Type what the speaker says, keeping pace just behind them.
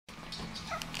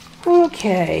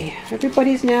Okay,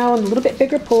 everybody's now in a little bit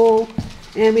bigger pool,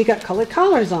 and we got colored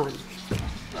collars on.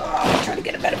 Oh, trying to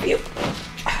get a better view.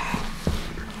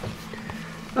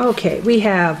 Okay, we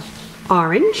have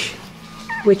orange,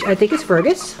 which I think is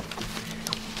Fergus.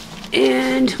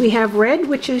 And we have red,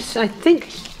 which is, I think,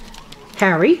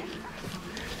 Harry.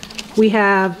 We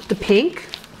have the pink,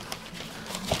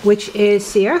 which is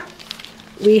Sear.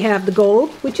 We have the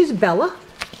gold, which is Bella.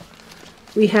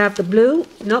 We have the blue,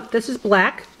 nope, this is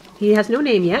black. He has no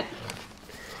name yet.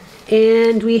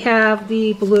 And we have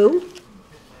the blue,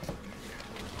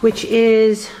 which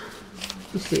is,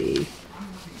 let's see,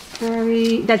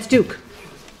 Harry, that's Duke.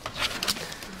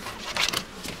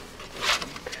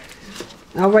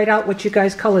 I'll write out what you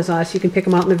guys' colors are so you can pick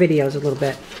them out in the videos a little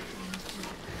bit.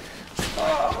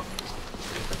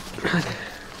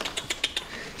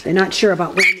 They're not sure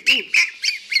about when.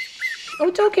 Oh,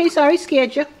 it's okay, sorry,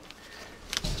 scared you.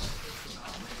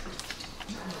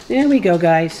 There we go,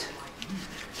 guys.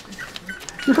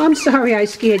 I'm sorry I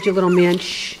scared you, little man.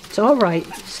 Shh, it's all right.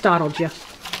 Startled you.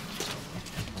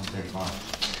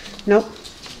 Nope.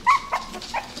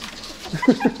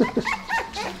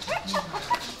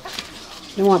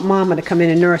 I want Mama to come in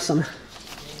and nurse him.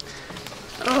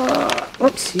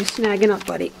 Whoops, you're snagging up,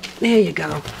 buddy. There you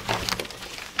go.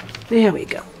 There we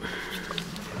go.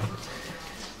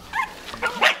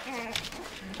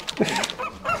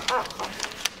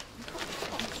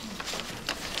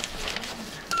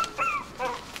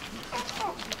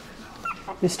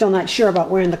 They're still not sure about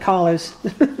wearing the collars.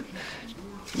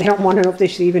 They don't want to know if they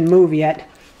should even move yet.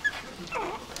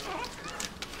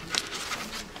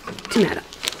 What's the matter?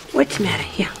 What's the matter?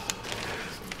 Yeah.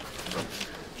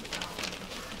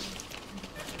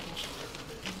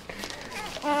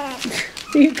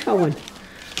 Where are you going?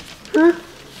 Huh?